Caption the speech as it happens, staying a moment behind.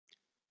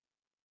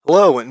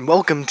Hello and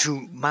welcome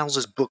to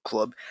Miles's Book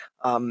Club.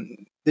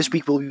 This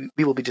week we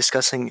will be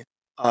discussing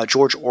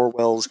George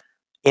Orwell's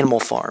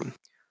Animal Farm.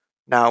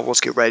 Now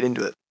let's get right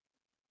into it.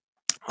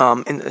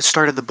 In the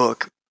start of the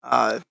book,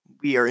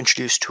 we are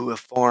introduced to a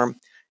farm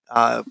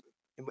uh,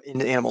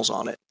 and the animals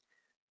on it.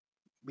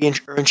 We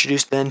are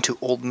introduced then to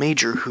Old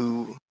Major,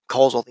 who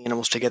calls all the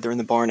animals together in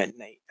the barn at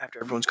night after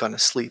everyone's gone to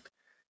sleep.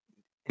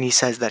 And he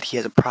says that he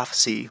has a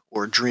prophecy,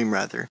 or a dream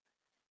rather,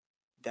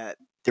 that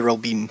there will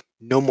be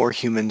no more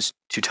humans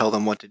to tell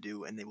them what to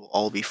do, and they will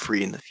all be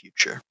free in the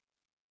future.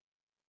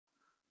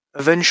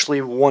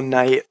 Eventually, one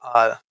night,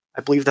 I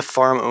believe the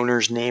farm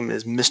owner's name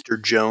is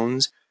Mr.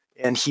 Jones,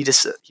 and he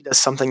does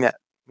something that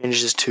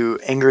manages to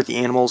anger the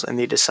animals, and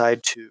they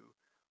decide to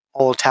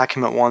all attack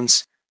him at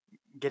once,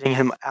 getting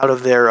him out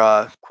of their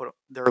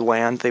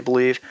land, they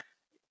believe,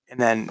 and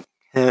then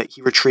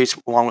he retreats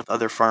along with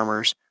other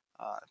farmers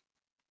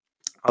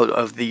out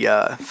of the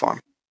farm.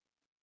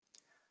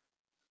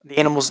 The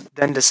animals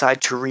then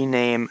decide to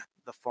rename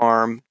the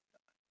farm,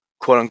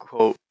 quote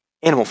unquote,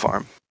 Animal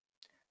Farm,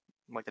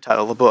 like the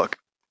title of the book.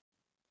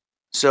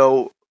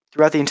 So,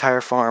 throughout the entire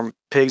farm,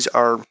 pigs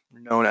are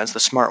known as the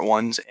smart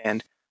ones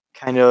and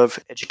kind of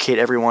educate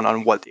everyone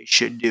on what they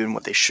should do and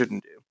what they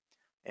shouldn't do.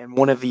 And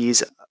one of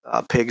these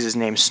pigs is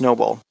named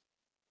Snowball,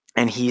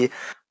 and he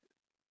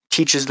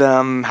teaches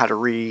them how to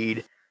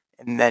read,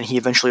 and then he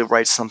eventually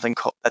writes something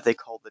that they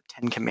call the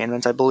Ten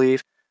Commandments, I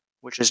believe,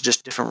 which is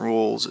just different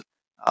rules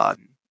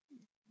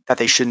that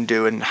they shouldn't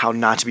do and how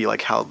not to be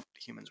like how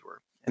humans were.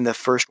 And the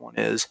first one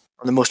is,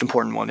 or the most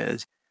important one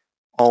is,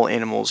 all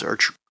animals are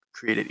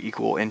created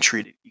equal and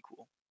treated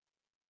equal.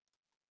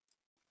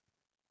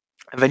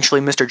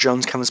 Eventually, Mr.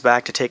 Jones comes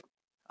back to take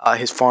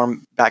his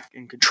farm back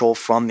in control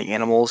from the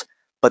animals,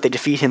 but they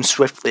defeat him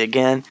swiftly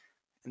again.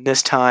 And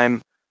this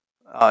time,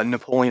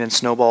 Napoleon and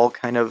Snowball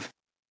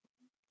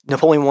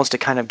Napoleon wants to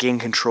kind of gain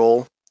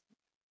control,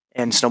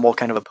 and Snowball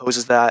kind of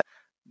opposes that.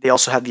 They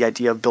also have the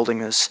idea of building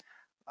this,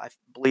 I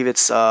believe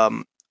it's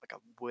like a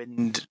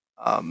wind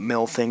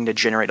mill thing to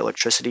generate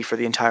electricity for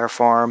the entire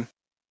farm,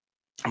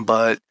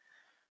 but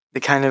they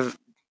kind of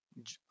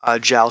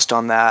joust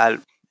on that,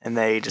 and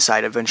they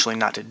decide eventually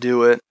not to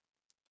do it.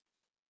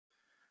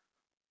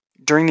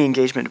 During the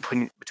engagement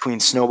between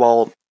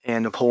Snowball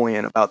and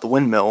Napoleon about the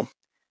windmill,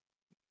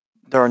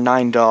 there are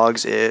 9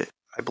 dogs, I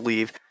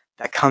believe,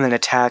 that come and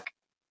attack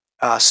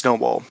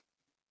Snowball.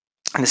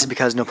 And this is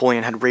because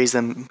Napoleon had raised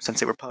them since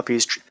they were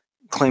puppies,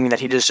 claiming that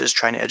he was just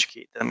trying to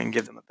educate them and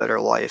give them a better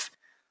life.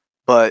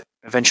 But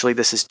eventually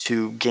this is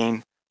to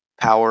gain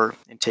power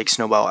and take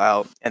Snowball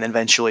out, and then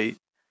eventually,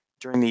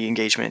 during the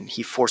engagement,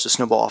 he forces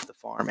Snowball off the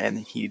farm, and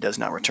he does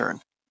not return.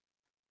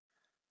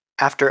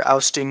 After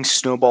ousting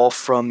Snowball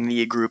from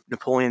the group,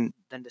 Napoleon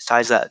then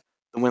decides that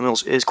the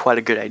windmills is quite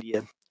a good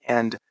idea,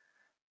 and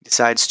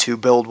decides to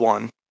build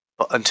one.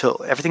 But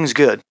until everything's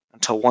good,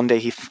 until one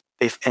day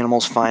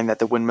animals find that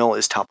the windmill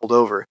is toppled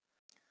over.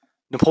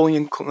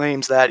 Napoleon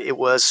claims that it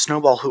was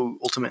Snowball who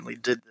ultimately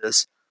did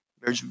this.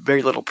 There's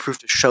very little proof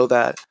to show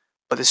that,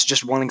 but this is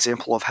just one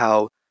example of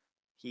how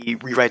he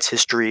rewrites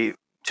history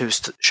to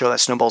show that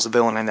Snowball's the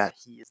villain and that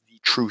he is the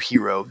true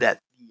hero, that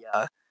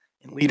the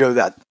leader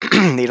that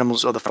the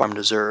animals of the farm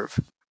deserve.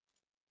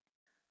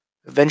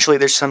 Eventually,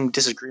 there's some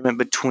disagreement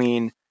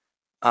between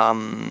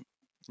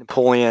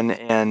Napoleon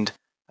and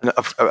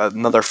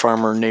another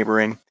farmer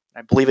neighboring.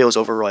 I believe it was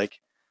over, like,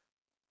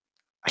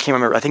 I can't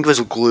remember, I think it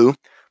was glue,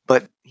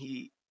 but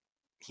he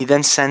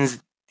then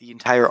sends the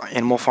entire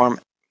animal farm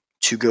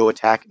to go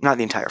attack, not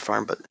the entire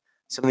farm, but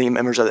some of the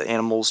members of the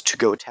animals to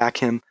go attack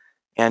him,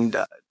 and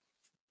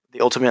they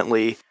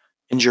ultimately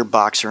injure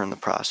Boxer in the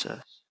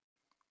process.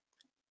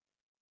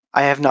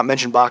 I have not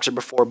mentioned Boxer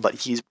before, but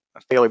he's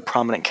a fairly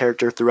prominent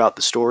character throughout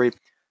the story,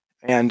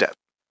 and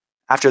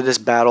after this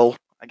battle,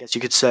 I guess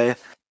you could say,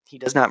 he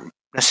does not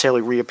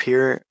necessarily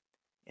reappear,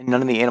 and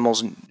none of the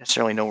animals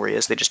necessarily know where he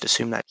is. They just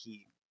assume that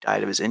he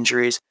died of his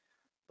injuries,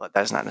 but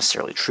that is not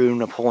necessarily true.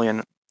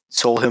 Napoleon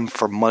sold him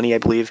for money, I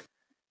believe,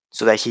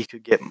 so that he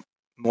could get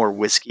more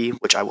whiskey,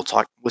 which I will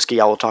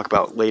talk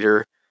about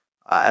later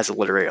as a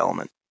literary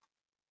element.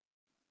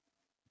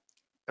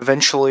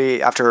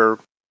 Eventually, after,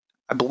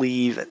 I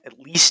believe, at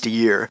least a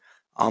year,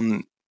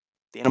 the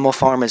animal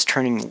farm is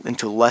turning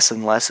into less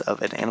and less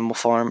of an animal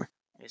farm.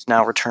 It's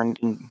now returned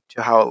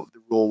to how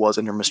the rule was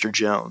under Mr.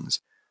 Jones.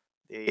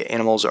 The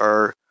animals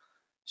are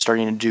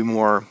starting to do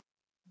more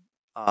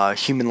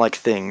human-like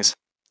things.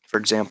 For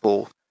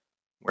example,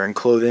 wearing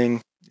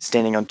clothing,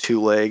 standing on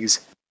 2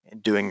 legs,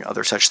 and doing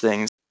other such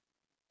things.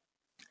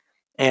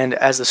 And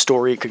as the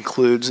story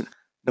concludes,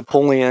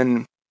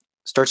 Napoleon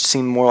starts to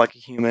seem more like a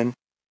human,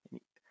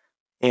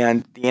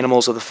 and the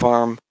animals of the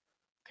farm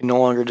can no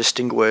longer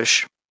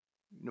distinguish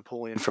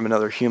Napoleon from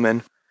another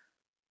human,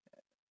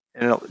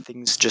 and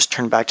things just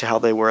turn back to how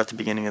they were at the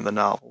beginning of the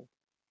novel.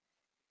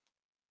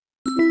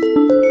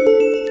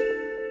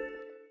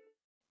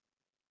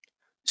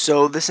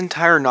 So this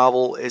entire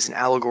novel is an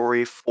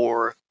allegory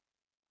for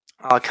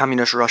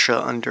communist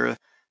Russia under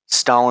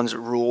Stalin's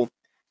rule,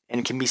 and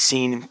it can be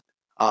seen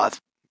in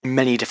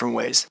many different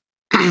ways.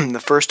 The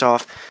first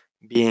off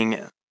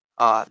being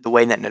the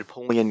way that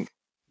Napoleon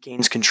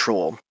gains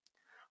control.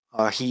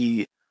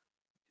 He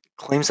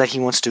claims that he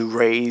wants to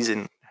raise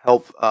and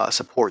help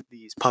support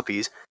these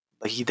puppies,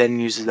 but he then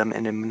uses them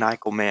in a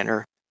maniacal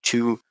manner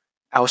to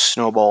oust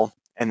Snowball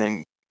and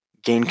then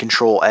gain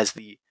control as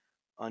the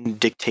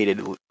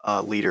undictated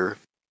leader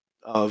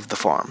of the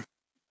farm.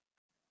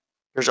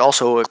 There's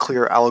also a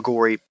clear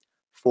allegory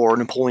for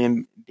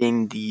Napoleon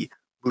being the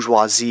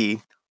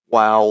bourgeoisie,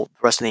 while the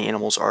rest of the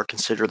animals are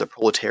considered the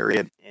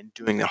proletariat and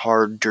doing the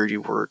hard, dirty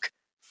work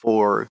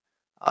for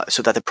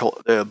so that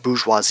the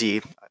bourgeoisie,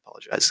 I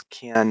apologize,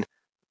 can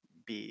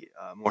be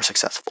more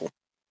successful.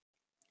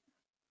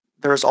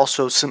 There is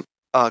also some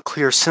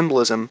clear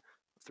symbolism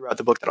throughout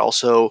the book that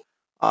also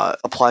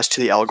applies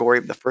to the allegory.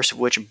 The first of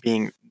which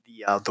being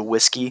the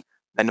whiskey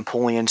that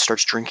Napoleon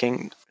starts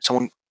drinking.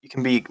 You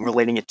can be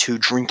relating it to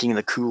drinking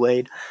the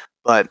Kool-Aid,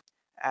 but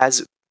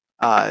as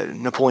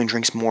Napoleon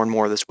drinks more and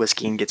more of this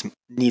whiskey and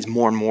needs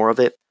more and more of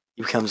it,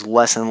 he becomes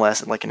less and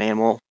less like an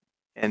animal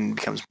and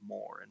becomes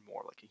more and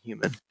more like a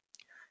human.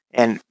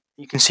 And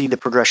you can see the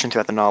progression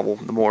throughout the novel.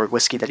 The more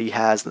whiskey that he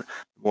has, the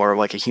more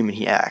like a human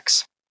he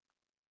acts.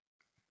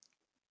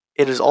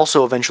 It is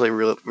also eventually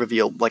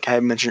revealed, like I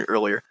mentioned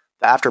earlier,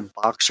 that after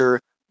Boxer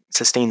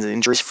sustains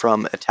injuries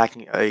from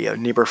attacking a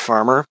neighbor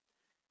farmer,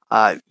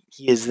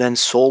 he is then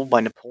sold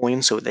by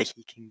Napoleon so that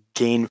he can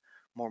gain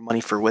more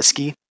money for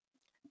whiskey.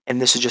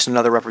 And this is just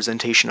another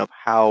representation of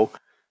how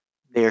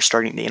the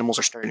animals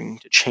are starting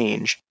to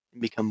change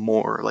and become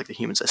more like the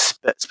humans,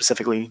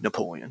 specifically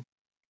Napoleon.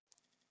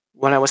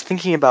 When I was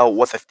thinking about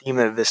what the theme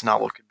of this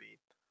novel could be,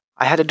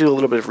 I had to do a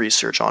little bit of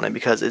research on it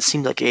because it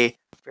seemed like a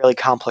fairly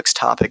complex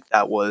topic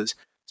that was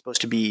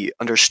supposed to be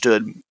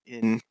understood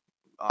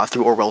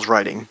through Orwell's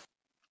writing.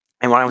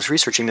 And when I was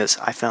researching this,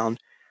 I found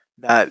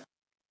that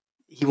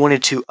he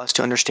wanted us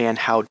to understand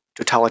how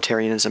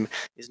totalitarianism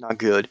is not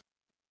good.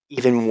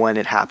 Even when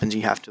it happens,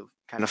 you have to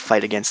kind of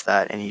fight against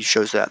that, and he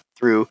shows that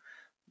through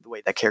the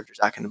way that characters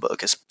act in the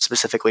book,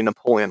 specifically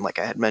Napoleon, like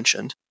I had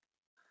mentioned.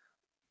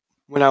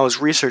 When I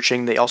was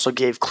researching, they also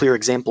gave clear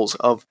examples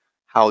of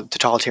how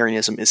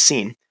totalitarianism is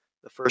seen.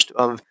 The first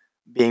of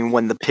being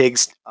when the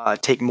pigs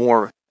take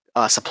more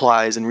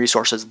supplies and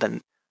resources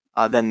than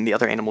the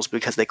other animals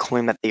because they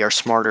claim that they are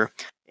smarter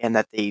and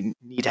that they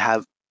need to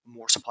have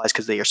more supplies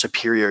because they are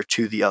superior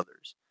to the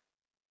others.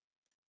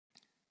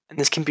 And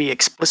this can be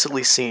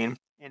explicitly seen,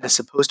 and is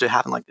supposed to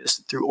happen like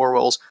this, through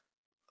Orwell's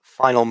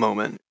final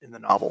moment in the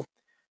novel.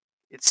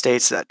 It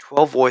states that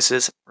 12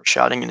 voices were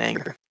shouting in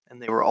anger,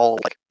 and they were all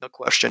like, no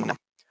question,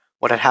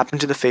 what had happened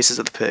to the faces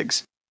of the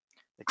pigs.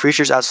 The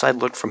creatures outside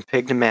looked from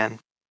pig to man,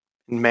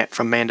 and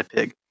from man to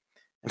pig,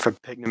 and from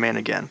pig to man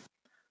again.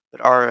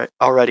 But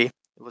already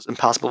it was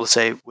impossible to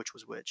say which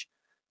was which.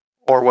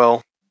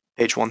 Orwell,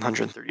 page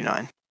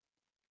 139.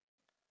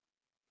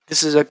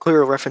 This is a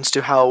clear reference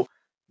to how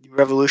the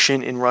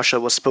revolution in Russia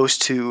was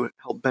supposed to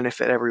help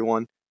benefit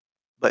everyone,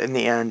 but in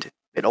the end,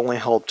 it only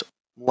helped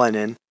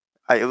Lenin.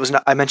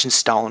 I mentioned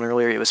Stalin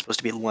earlier. It was supposed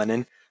to be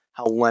Lenin.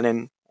 How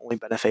Lenin only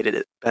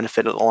benefited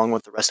along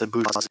with the rest of the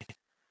bourgeoisie.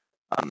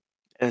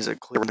 It is a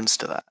clear reference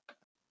to that.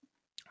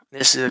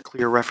 This is a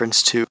clear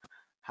reference to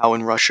how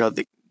in Russia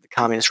the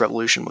communist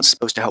revolution was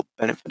supposed to help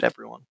benefit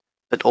everyone,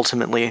 but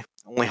ultimately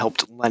only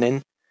helped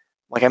Lenin.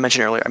 Like I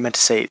mentioned earlier,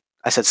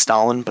 I said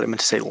Stalin, but I meant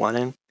to say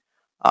Lenin.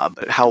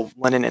 But how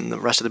Lenin and the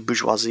rest of the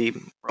bourgeoisie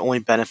were only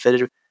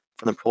benefited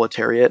from the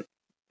proletariat,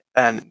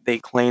 and they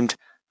claimed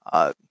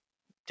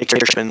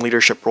dictatorship and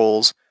leadership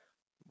roles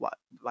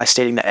by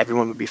stating that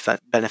everyone would be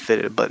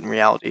benefited, but in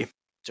reality,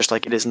 just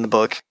like it is in the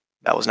book,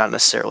 that was not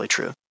necessarily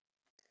true.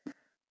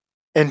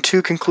 And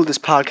to conclude this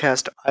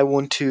podcast, I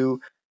want to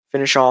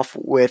finish off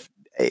with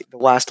the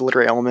last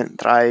literary element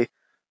that I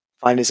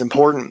find is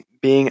important,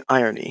 being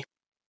irony.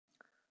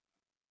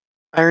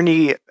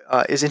 Irony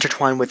is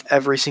intertwined with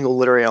every single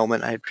literary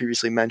element I had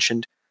previously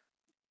mentioned,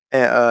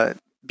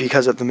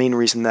 because of the main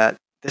reason that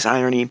this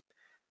irony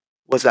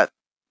was that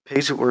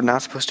pigs were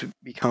not supposed to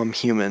become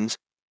humans.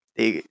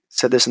 They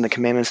said this in the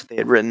commandments that they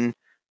had written,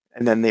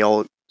 and then they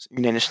all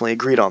unanimously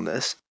agreed on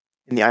this.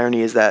 And the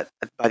irony is that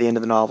by the end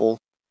of the novel,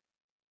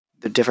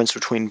 the difference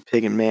between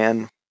pig and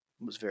man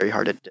was very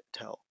hard to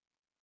tell.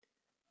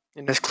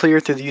 And it's clear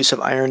through the use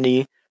of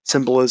irony,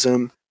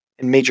 symbolism,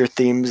 and major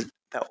themes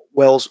that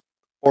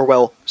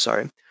Orwell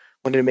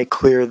wanted to make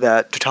clear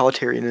that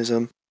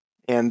totalitarianism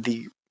and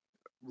the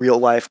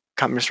real-life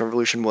communist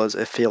revolution was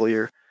a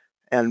failure,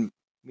 and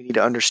we need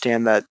to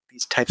understand that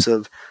these types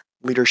of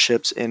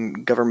leaderships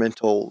and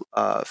governmental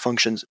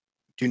functions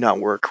do not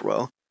work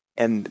well,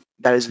 and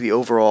that is the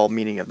overall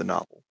meaning of the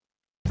novel.